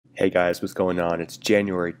Hey guys, what's going on? It's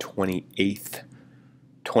January 28th,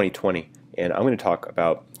 2020, and I'm going to talk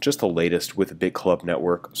about just the latest with the BitClub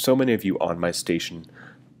Network. So many of you on my station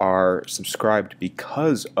are subscribed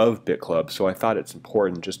because of BitClub, so I thought it's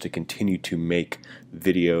important just to continue to make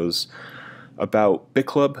videos about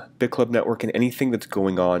BitClub Network, and anything that's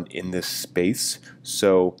going on in this space.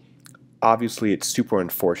 So obviously, it's super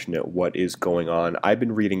unfortunate what is going on. I've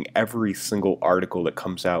been reading every single article that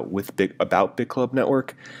comes out about BitClub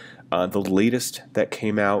Network. The latest that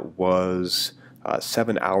came out was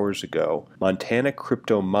 7 hours ago. Montana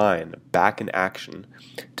crypto mine back in action,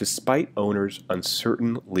 despite owners'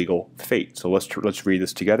 uncertain legal fate. So let's read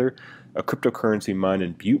this together. A cryptocurrency mine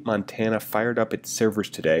in Butte, Montana, fired up its servers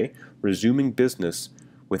today, resuming business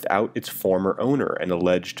without its former owner, an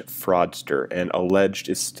alleged fraudster. And alleged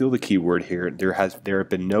is still the key word here. There have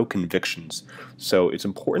been no convictions. So it's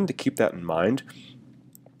important to keep that in mind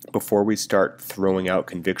before we start throwing out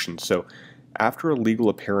convictions. So after a legal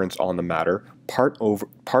appearance on the matter, part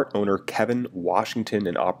owner Kevin Washington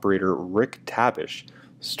and operator Rick Tabish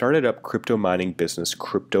started up crypto mining business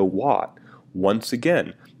CryptoWatt, once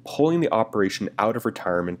again pulling the operation out of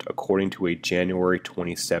retirement, according to a January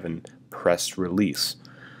 27 press release.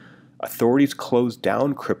 Authorities closed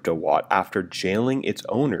down CryptoWatt after jailing its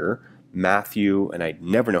owner, Matthew, and I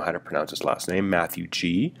never know how to pronounce his last name, Matthew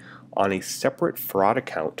G., on a separate fraud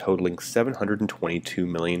account totaling $722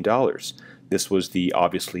 million. This was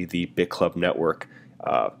obviously the BitClub Network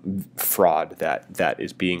fraud that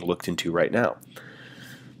is being looked into right now.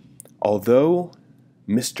 Although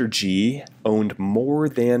Mr. G owned more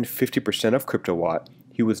than 50% of CryptoWatt,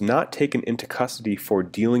 he was not taken into custody for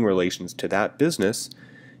dealing relations to that business.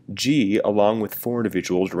 G, along with 4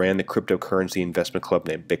 individuals, ran the cryptocurrency investment club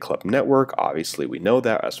named BitClub Network. Obviously, we know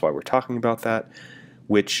that. That's why we're talking about that.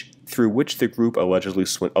 Through which the group allegedly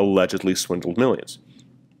swindled millions.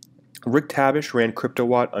 Rick Tabish ran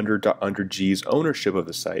CryptoWatt under G's ownership of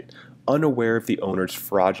the site, unaware of the owner's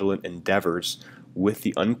fraudulent endeavors with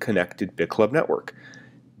the unconnected BitClub Network.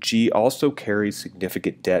 G also carries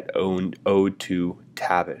significant debt owed to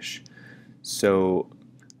Tabish. So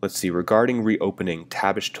let's see, regarding reopening,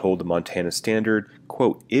 Tabish told the Montana Standard,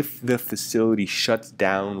 quote, "If the facility shuts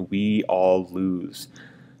down, we all lose.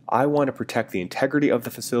 I want to protect the integrity of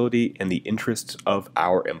the facility and the interests of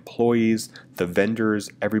our employees, the vendors,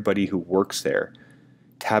 everybody who works there."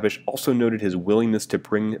 Tabish also noted his willingness to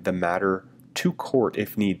bring the matter to court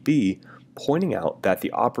if need be, pointing out that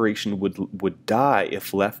the operation would die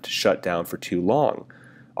if left shut down for too long.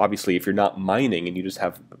 Obviously, if you're not mining and you just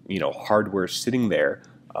have hardware sitting there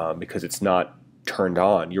because it's not turned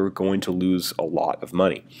on, you're going to lose a lot of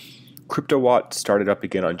money. CryptoWatt started up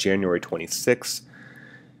again on January 26th.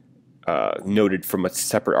 Noted from a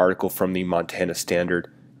separate article from the Montana Standard,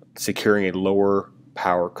 securing a lower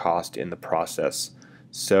power cost in the process.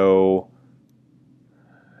 So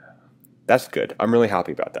that's good. I'm really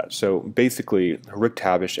happy about that. So basically, Rick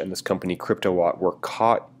Tabish and this company CryptoWatt were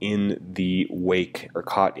caught in the wake, or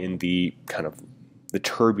caught in the kind of the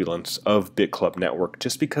turbulence of BitClub Network,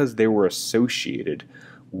 just because they were associated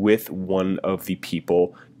with one of the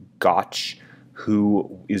people, Gotch,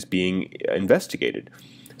 who is being investigated.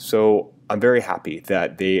 So I'm very happy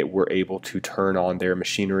that they were able to turn on their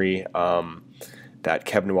machinery, that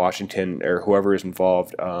Kevin Washington, or whoever is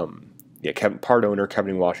involved, part owner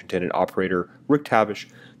Kevin Washington and operator Rick Tabish,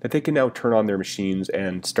 that they can now turn on their machines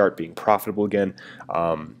and start being profitable again.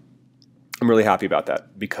 I'm really happy about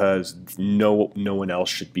that, because no one else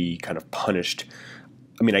should be kind of punished.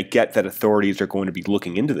 I mean, I get that authorities are going to be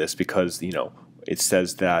looking into this because, it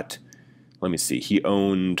says that, let me see, he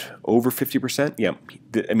owned over 50%. Yeah,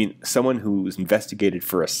 I mean, someone who was investigated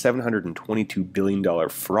for a $722 billion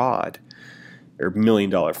fraud, or $1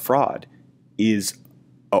 million fraud, is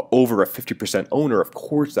over a 50% owner. Of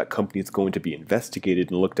course, that company is going to be investigated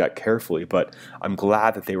and looked at carefully, but I'm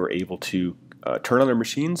glad that they were able to turn on their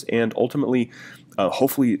machines and ultimately,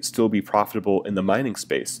 hopefully, still be profitable in the mining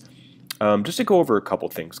space. Just to go over a couple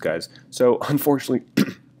things, guys. So, unfortunately,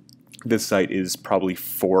 this site is probably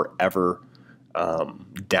forever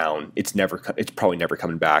down. It's probably never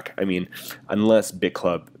coming back. I mean, unless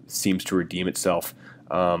BitClub seems to redeem itself.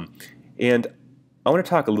 And I want to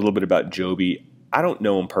talk a little bit about Joby. I don't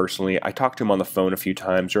know him personally. I talked to him on the phone a few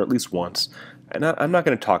times, or at least once, and I'm not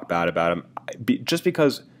going to talk bad about him, just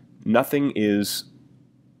because nothing is,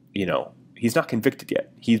 he's not convicted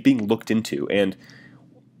yet. He's being looked into, and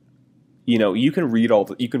you can read all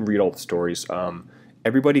the stories.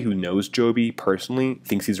 Everybody who knows Joby personally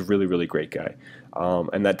thinks he's a really, really great guy.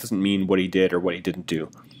 And that doesn't mean what he did or what he didn't do.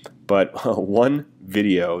 But one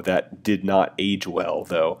video that did not age well,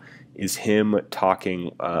 though, is him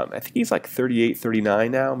talking. I think he's like 38,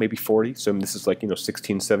 39 now, maybe 40. So this is like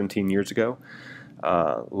 16, 17 years ago.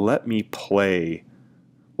 Let me play.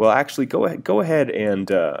 Well, actually, go ahead and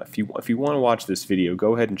if you want to watch this video,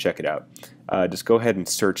 go ahead and check it out. Just go ahead and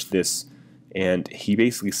search this, and he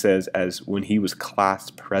basically says, as when he was class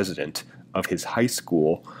president of his high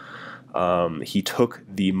school, he took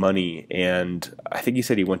the money, and I think he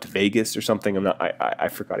said he went to Vegas or something. I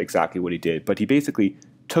forgot exactly what he did, but he basically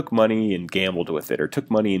took money and gambled with it, or took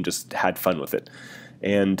money and just had fun with it,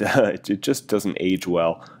 and it just doesn't age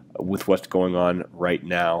well with what's going on right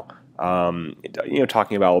now.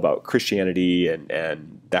 Talking about Christianity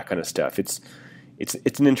and that kind of stuff. It's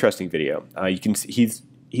an interesting video. You can see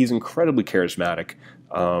he's incredibly charismatic.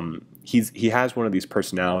 He has one of these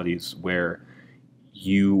personalities where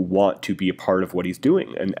you want to be a part of what he's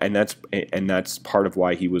doing, and that's part of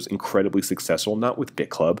why he was incredibly successful, not with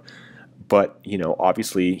BitClub, but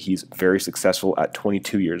obviously he's very successful at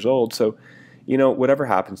 22 years old. So whatever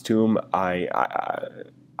happens to him,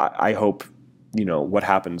 I hope what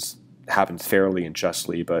happens fairly and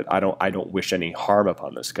justly, but I don't wish any harm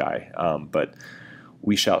upon this guy, but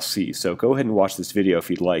we shall see. So go ahead and watch this video if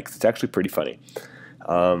you'd like. It's actually pretty funny.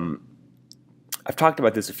 I've talked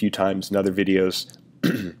about this a few times in other videos,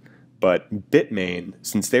 but Bitmain,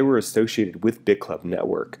 since they were associated with BitClub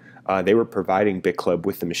Network, they were providing BitClub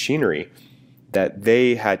with the machinery that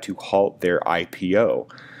they had to halt their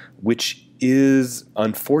IPO, which is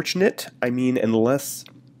unfortunate. I mean, unless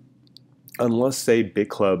say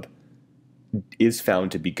BitClub is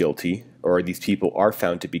found to be guilty, or these people are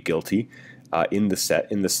found to be guilty in the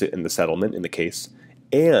settlement in the case,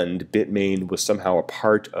 and Bitmain was somehow a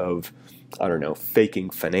part of, I don't know, faking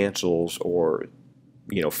financials or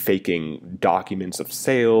faking documents of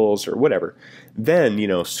sales or whatever, then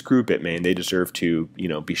screw Bitmain. They deserve to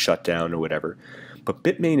be shut down or whatever. But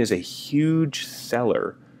Bitmain is a huge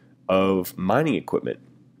seller of mining equipment.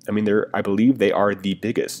 I mean, I believe they are the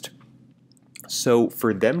biggest. So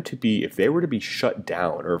for them to be, if they were to be shut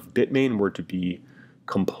down, or if Bitmain were to be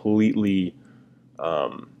completely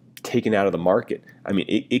taken out of the market, I mean,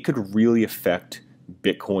 it could really affect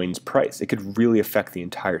Bitcoin's price. It could really affect the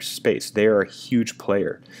entire space. They are a huge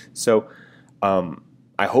player. So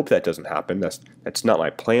I hope that doesn't happen. That's not my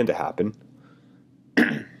plan to happen.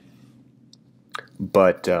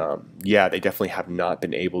 But yeah, they definitely have not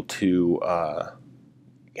been able to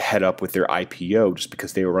head up with their IPO just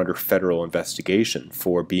because they were under federal investigation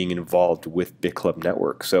for being involved with BitClub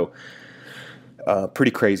Network. So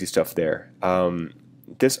pretty crazy stuff there.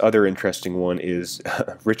 This other interesting one is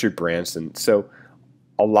Richard Branson. So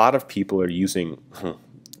a lot of people are using,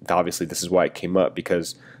 obviously this is why it came up,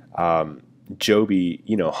 because Joby,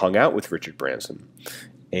 hung out with Richard Branson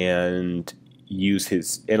and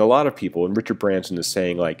and a lot of people, and Richard Branson is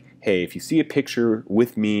saying like, hey, if you see a picture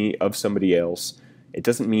with me of somebody else, it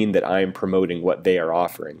doesn't mean that I am promoting what they are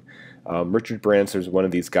offering. Richard Branson is one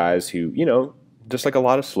of these guys who, just like a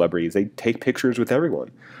lot of celebrities, they take pictures with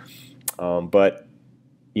everyone. But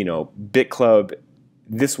BitClub,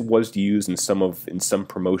 this was used in some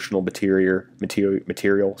promotional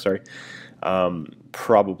material. Sorry,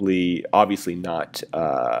 probably, obviously not.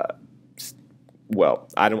 Well,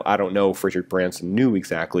 I don't know if Richard Branson knew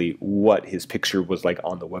exactly what his picture was like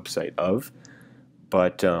on the website of,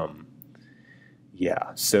 but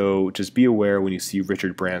yeah. So just be aware when you see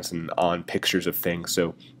Richard Branson on pictures of things.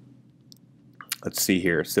 So let's see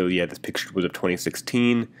here. So yeah, this picture was of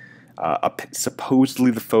 2016.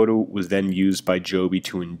 Supposedly the photo was then used by Joby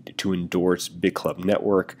to endorse BitClub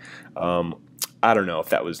Network. I don't know if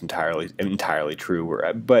that was entirely true,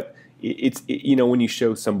 but it's when you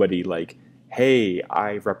show somebody like, hey,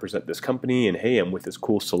 I represent this company, and hey, I'm with this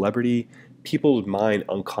cool celebrity, people's mind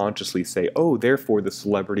unconsciously say, oh, therefore the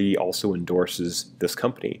celebrity also endorses this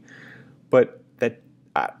company. But that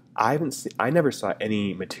I never saw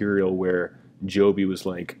any material where Joby was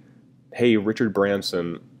like, hey, Richard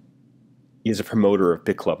Branson is a promoter of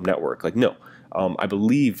BitClub Network. Like, no, I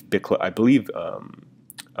believe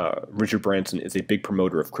Richard Branson is a big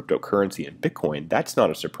promoter of cryptocurrency and Bitcoin. That's not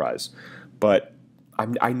a surprise, but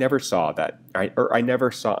I never saw that. I never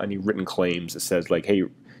saw any written claims that says like, hey,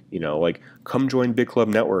 like, come join BitClub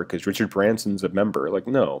Network because Richard Branson's a member. Like,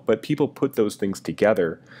 no, but people put those things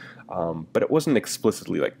together, but it wasn't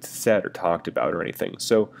explicitly like said or talked about or anything.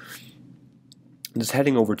 So just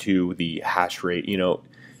heading over to the hash rate,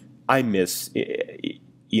 I miss, it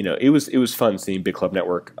was fun seeing BitClub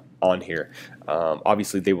Network on here.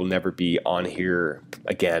 Obviously, they will never be on here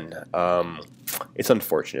again. It's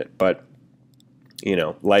unfortunate, but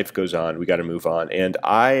life goes on. We got to move on. And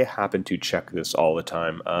I happen to check this all the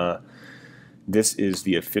time. this is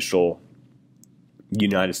the official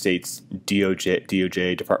United States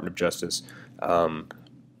DOJ, Department of Justice,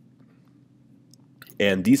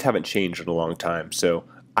 and these haven't changed in a long time, so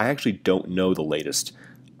I actually don't know the latest.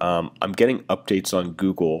 I'm getting updates on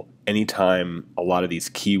Google anytime a lot of these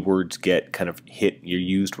keywords get kind of you're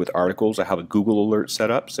used with articles. I have a Google alert set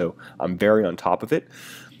up, so I'm very on top of it.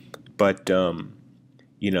 But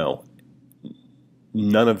you know,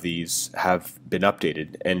 none of these have been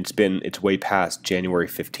updated, and it's way past January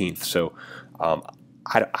 15th. So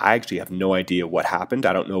I actually have no idea what happened.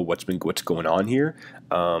 I don't know what's going on here.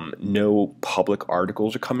 No public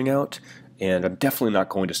articles are coming out. And I'm definitely not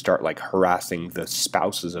going to start like harassing the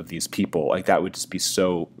spouses of these people. Like, that would just be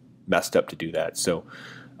so messed up to do that. So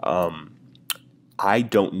I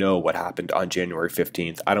don't know what happened on January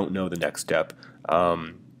 15th. I don't know the next step. I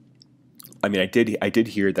mean, I did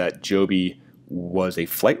hear that Joby was a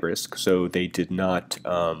flight risk, so they did not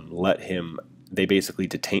let him. They basically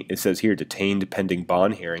detained. It says here, detained pending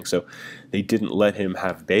bond hearing. So they didn't let him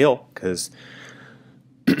have bail because,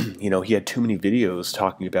 you know, he had too many videos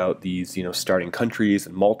talking about these, you know, starting countries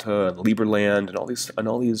and Malta and Liberland and all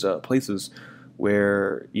these places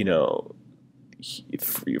where, you know,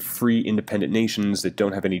 free independent nations that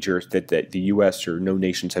don't have any that the U.S. or no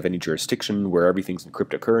nations have any jurisdiction, where everything's in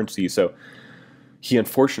cryptocurrency. So he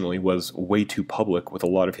unfortunately was way too public with a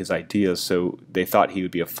lot of his ideas. So they thought he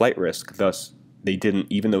would be a flight risk. Thus, they didn't,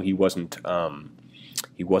 even though he wasn't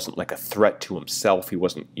like a threat to himself. He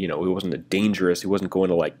wasn't, you know, he wasn't dangerous. He wasn't going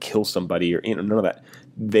to like kill somebody or, you know, none of that.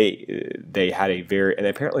 They had a very, and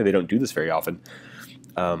apparently they don't do this very often.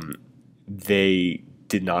 They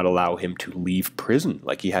did not allow him to leave prison.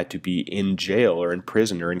 Like, he had to be in jail or in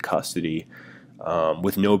prison or in custody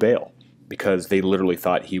with no bail, because they literally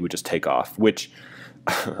thought he would just take off, which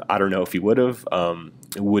I don't know if he would have.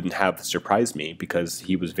 It wouldn't have surprised me, because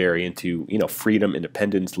he was very into, you know, freedom,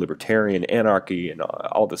 independence, libertarian, anarchy, and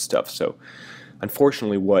all this stuff. So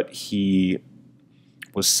unfortunately, what he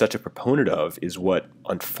was such a proponent of is what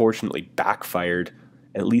unfortunately backfired,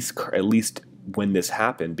 at least when this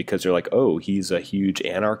happened, because they're like, oh, he's a huge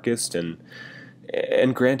anarchist, and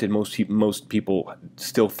granted, most people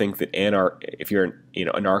still think that if you're an, you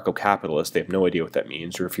know, anarcho-capitalist, they have no idea what that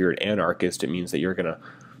means. Or if you're an anarchist, it means that you're gonna,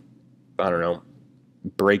 I don't know,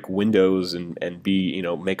 break windows and be, you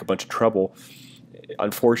know, make a bunch of trouble.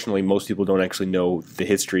 Unfortunately, most people don't actually know the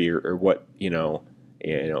history or what, you know,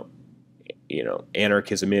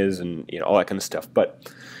 anarchism is, and, you know, all that kind of stuff.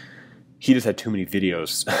 But he just had too many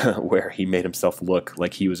videos where he made himself look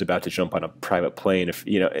like he was about to jump on a private plane. If,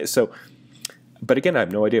 you know, so. But again, I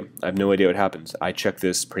have no idea. I have no idea what happens. I check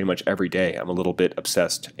this pretty much every day. I'm a little bit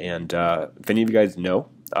obsessed. And if any of you guys know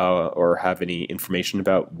or have any information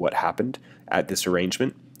about what happened at this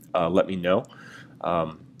arrangement, let me know.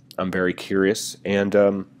 I'm very curious.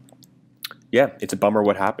 And yeah, it's a bummer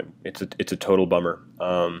what happened. It's a total bummer.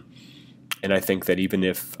 And I think that even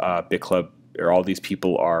if BitClub or all these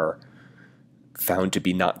people are found to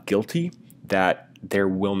be not guilty, that there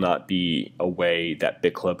will not be a way that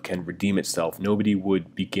BitClub can redeem itself. Nobody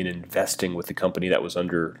would begin investing with the company that was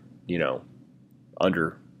under, you know,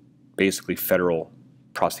 under basically federal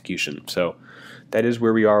prosecution. So that is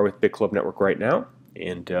where we are with BitClub Network right now.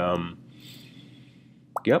 And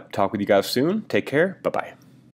yep, talk with you guys soon. Take care. Bye-bye.